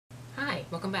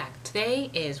Welcome back. Today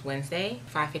is Wednesday,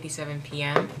 5:57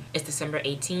 p.m. It's December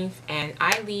 18th, and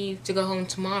I leave to go home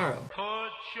tomorrow.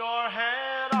 Put your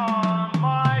head on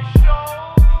my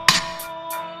shoulder.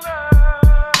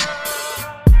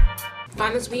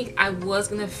 Finals week, I was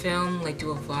gonna film,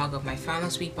 do a vlog of my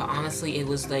finals week, but honestly, it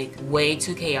was way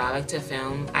too chaotic to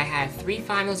film. I had 3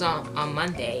 finals on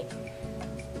Monday.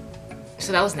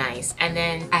 So that was nice. And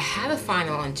then I had a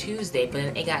final on Tuesday, but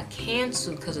then it got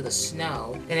canceled because of the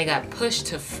snow. Then it got pushed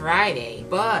to Friday,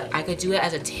 but I could do it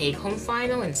as a take-home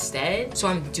final instead. So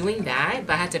I'm doing that,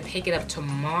 but I had to pick it up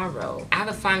tomorrow. I have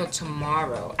a final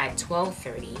tomorrow at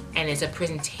 12:30, and it's a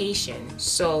presentation.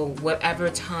 So whatever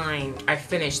time I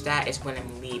finish that is when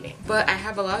I'm leaving. But I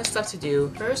have a lot of stuff to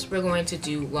do. First, we're going to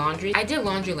do laundry. I did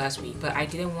laundry last week, but I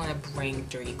didn't want to bring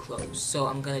dirty clothes. So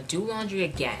I'm gonna do laundry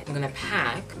again. I'm gonna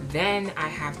pack. Then I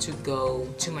have to go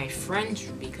to my friend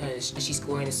because she's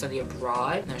going to study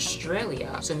abroad in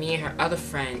Australia. So me and her other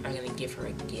friend are gonna give her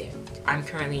a gift. I'm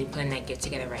currently putting that gift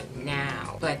together right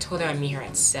now, but I told her I'd meet her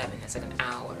at 7. That's like an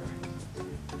hour.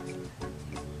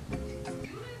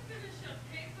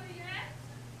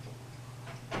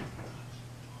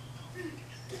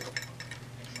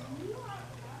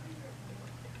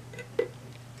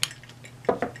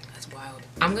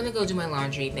 I'm gonna go do my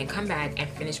laundry, then come back and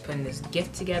finish putting this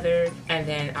gift together, and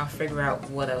then I'll figure out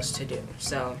what else to do.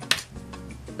 So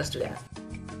let's do that.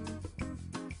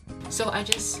 So I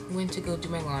just went to go do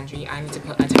my laundry. I need to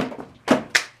put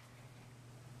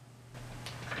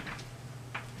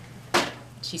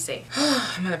She's safe.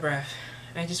 I'm out of breath.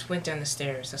 I just went down the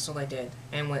stairs, that's all I did,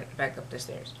 and went back up the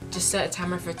stairs. Just set a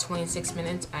timer for 26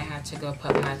 minutes. I had to go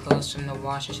put my clothes from the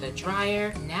washer to the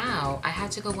dryer. Now, I had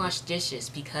to go wash dishes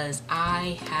because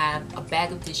I have a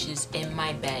bag of dishes in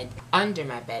my bed, under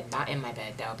my bed, not in my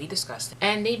bed. That would be disgusting.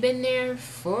 And they've been there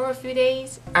for a few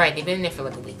days. Alright, they've been there for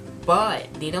like a week.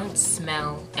 But they don't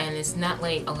smell, and it's not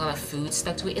like a lot of food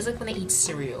stuck to it. It's like when I eat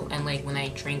cereal and like when I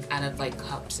drink out of like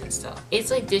cups and stuff.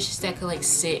 It's like dishes that could like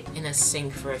sit in a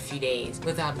sink for a few days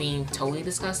without being totally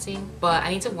disgusting. But I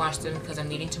need to wash them because I'm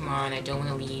leaving tomorrow and I don't want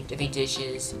to leave dirty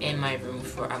dishes in my room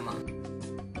for a month.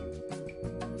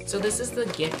 So this is the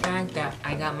gift bag that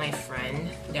I got my friend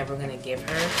that we're gonna give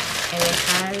her, and it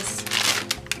has,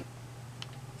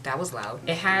 that was loud.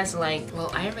 It has like,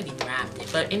 well, I already wrapped it,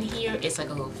 but in here it's like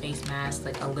a little face mask,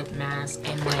 like a lip mask,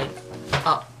 and like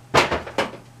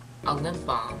a lip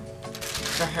balm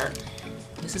for her.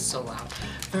 This is so loud.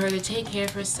 For her to take care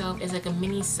of herself. Is like a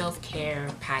mini self-care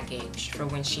package for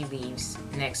when she leaves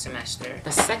next semester.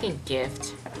 The second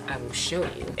gift I will show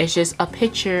you. It's just a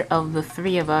picture of the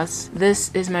 3 of us.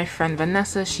 This is my friend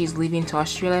Vanessa. She's leaving to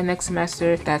Australia next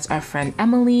semester. That's our friend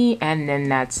Emily, and then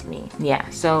that's me. Yeah,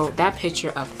 so that picture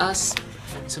of us,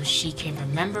 so she can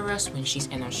remember us when she's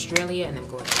in Australia, and I'm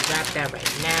going to wrap that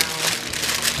right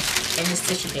now in this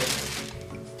tissue paper.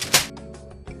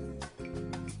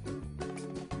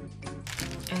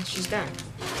 And she's done.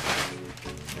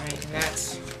 Alright, and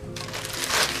that's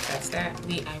that.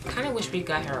 I kind of wish we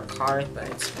got her a card, but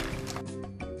it's fine.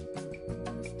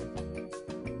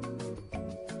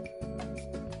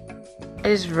 I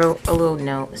just wrote a little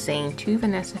note saying to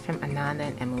Vanessa from Ananda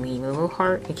and Emily with a little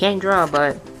heart. I can't draw,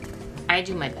 but I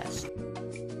do my best.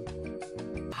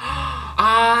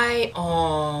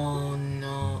 Oh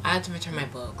no. I had to return my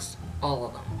books. All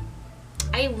of them.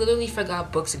 I literally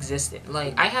forgot books existed.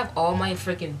 Like, I have all my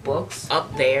freaking books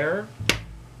up there.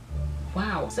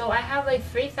 Wow. So I have like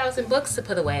 3,000 books to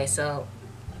put away, so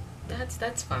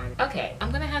that's fine. Okay,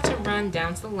 I'm gonna have to run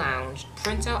down to the lounge,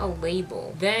 print out a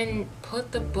label, then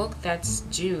put the book that's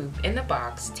due in the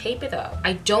box, tape it up.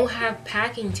 I don't have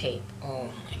packing tape. Oh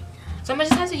my god. So I'm gonna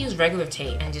just have to use regular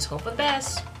tape and just hope for the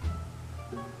best.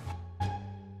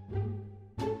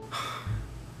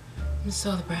 I'm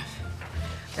so out of breath.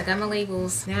 I got my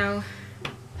labels. Now,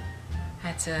 I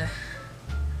had to,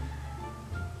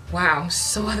 wow, I'm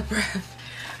so out of breath.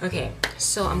 Okay,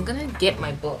 so I'm gonna get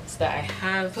my books that I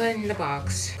have put in the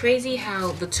box. Crazy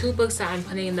how the 2 books that I'm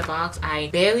putting in the box, I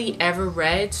barely ever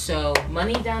read, so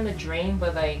money down the drain,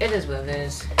 but like, it is what it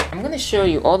is. I'm gonna show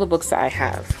you all the books that I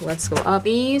have. Let's go up.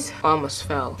 These almost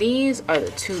fell. These are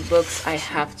the 2 books I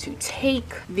have to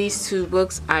take. These 2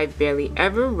 books I barely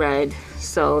ever read,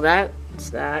 so that's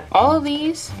that. All of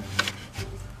these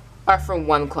are from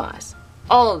one class.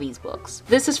 All of these books.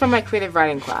 This is from my creative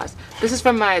writing class. This is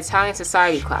from my Italian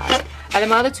society class. And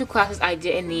the other 2 classes I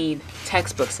didn't need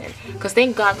textbooks in. Because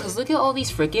thank God, because look at all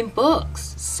these freaking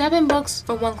books. 7 books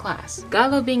for 1 class.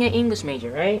 Gotta love being an English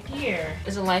major, right? Here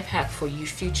is a life hack for you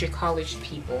future college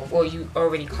people, or you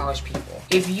already college people.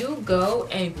 If you go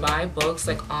and buy books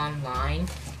like online,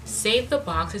 save the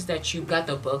boxes that you got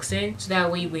the books in, so that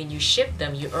way when you ship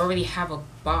them, you already have a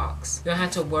box. You don't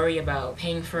have to worry about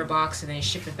paying for a box and then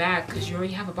ship it back because you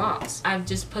already have a box. I've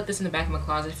just put this in the back of my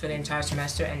closet for the entire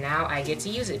semester, and now I get to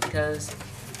use it because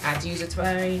I have to use it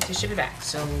to ship it back.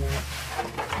 So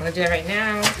I'm gonna do that right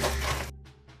now.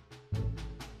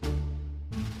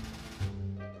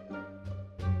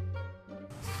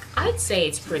 I'd say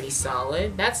it's pretty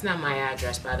solid. That's not my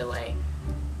address, by the way.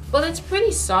 But it's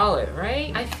pretty solid,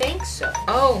 right? I think so.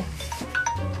 Oh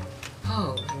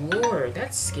Lord,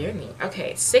 that scared me.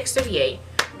 Okay, it's 6:38.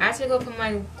 I had to go put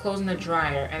my clothes in the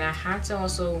dryer, and I had to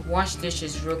also wash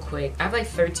dishes real quick. I have like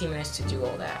 13 minutes to do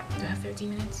all that. Do I have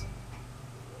 13 minutes?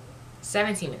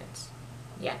 17 minutes.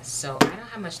 Yes, so I don't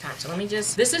have much time. So let me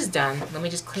just, this is done. Let me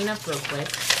just clean up real quick.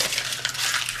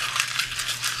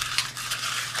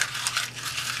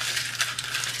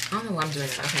 I don't know why I'm doing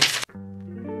that. Okay.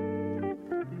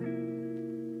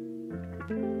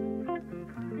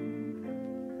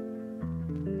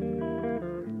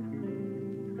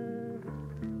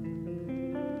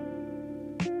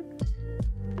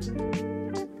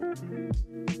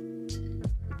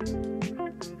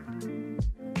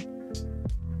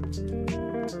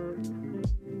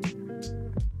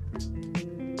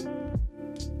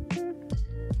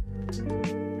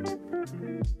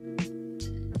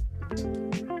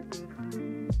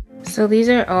 So these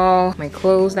are all my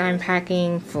clothes that I'm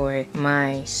packing for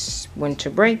my winter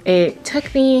break. It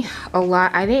took me a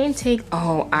lot. I didn't take,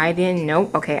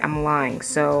 nope, okay, I'm lying.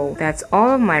 So that's all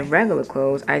of my regular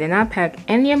clothes. I did not pack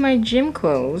any of my gym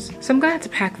clothes, so I'm gonna have to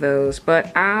pack those, but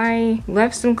I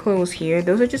left some clothes here.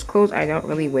 Those are just clothes I don't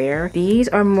really wear. These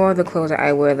are more the clothes that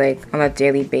I wear like on a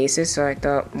daily basis, so I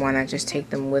thought, why not just take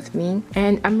them with me?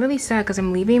 And I'm really sad because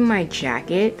I'm leaving my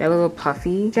jacket, that little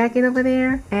puffy jacket over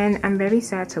there, and I'm very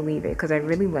sad to leave it because I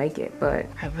really like it, but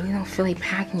I really don't feel like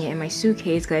packing it in my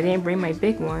suitcase because I didn't bring my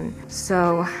big one.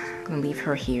 So I'm gonna leave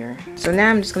her here. So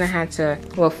now I'm just gonna have to,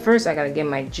 well, first I gotta get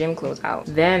my gym clothes out.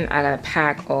 Then I gotta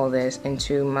pack all this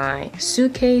into my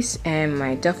suitcase and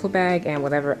my duffel bag and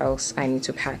whatever else I need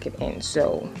to pack it in.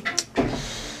 So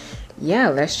yeah,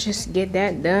 let's just get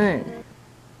that done.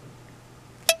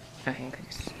 Okay,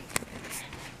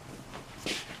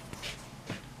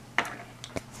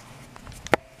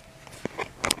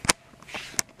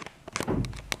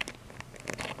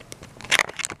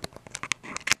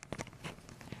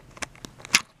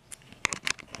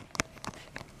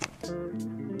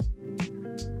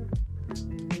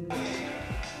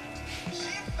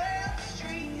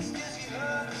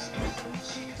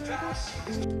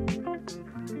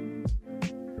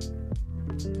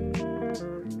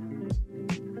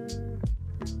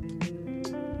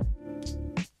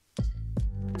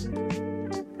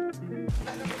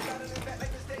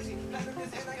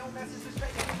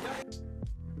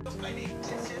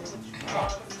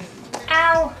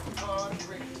 ow!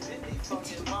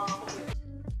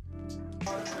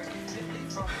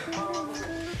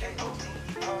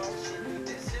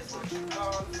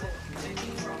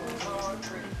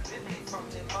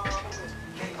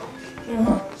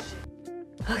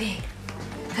 Okay,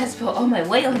 let's put all my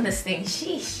weight on this thing.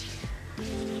 Sheesh.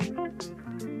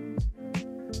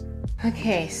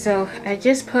 Okay, so I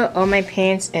just put all my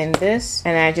pants in this,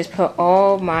 and I just put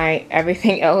all my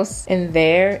everything else in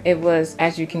there. It was,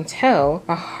 as you can tell,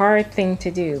 a hard thing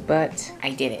to do, but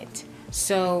I did it.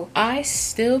 So I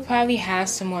still probably have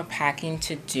some more packing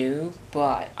to do,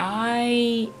 but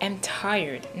I am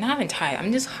tired. Not even tired,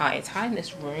 I'm just hot. It's hot in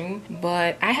this room,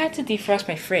 but I had to defrost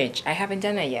my fridge. I haven't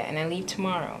done that yet, and I leave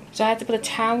tomorrow. So I have to put a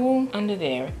towel under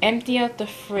there, empty out the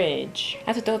fridge. I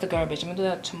have to throw out the garbage. I'm gonna do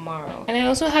that tomorrow. And I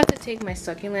also have to take my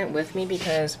succulent with me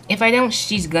because if I don't,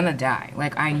 she's gonna die.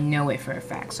 Like, I know it for a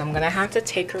fact. So I'm gonna have to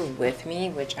take her with me,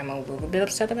 which I'm a little bit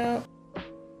upset about.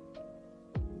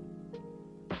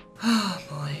 Oh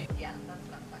boy. Yeah, that's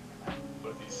not talking about. But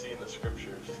if you see in the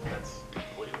scriptures, that's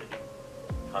completely.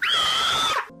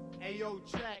 Hey yo,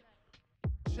 check.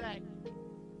 Check.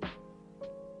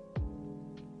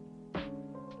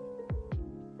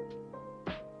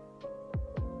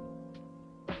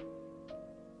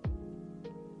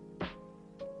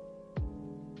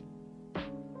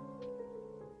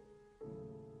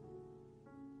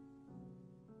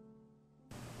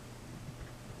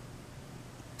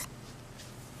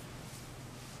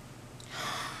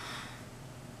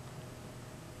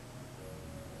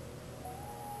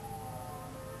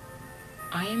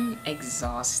 I am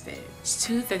exhausted. It's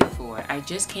 2:34. I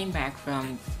just came back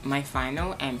from my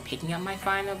final and picking up my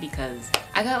final because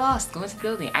I got lost going to the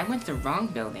building. I went to the wrong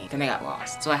building, then I got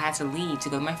lost. So I had to leave to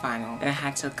go to my final. Then I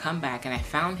had to come back and I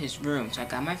found his room, so I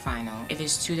got my final. If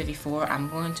it's 2:34, I'm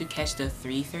going to catch the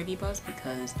 3:30 bus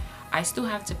because I still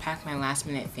have to pack my last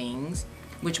minute things,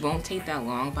 which won't take that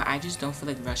long, but I just don't feel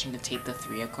like rushing to take the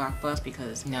 3 o'clock bus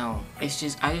because no, it's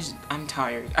just, I'm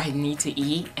tired. I need to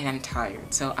eat and I'm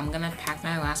tired. So I'm gonna pack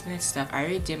my last minute stuff. I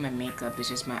already did my makeup, it's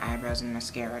just my eyebrows and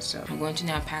mascara. So I'm going to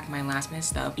now pack my last minute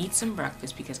stuff, eat some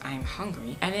breakfast because I am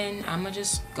hungry, and then I'm gonna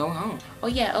just go home. Oh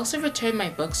yeah, I also returned my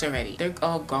books already. They're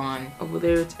all gone. Over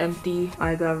there it's empty.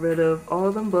 I got rid of all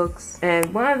of them books,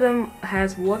 and one of them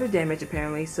has water damage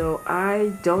apparently, so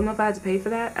I don't know if I have to pay for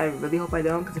that. I really hope I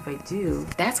don't, because if I do,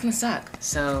 that's gonna suck.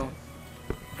 So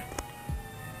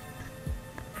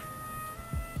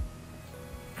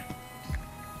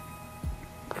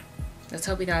let's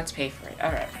hope we don't have to pay for it.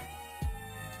 Alright.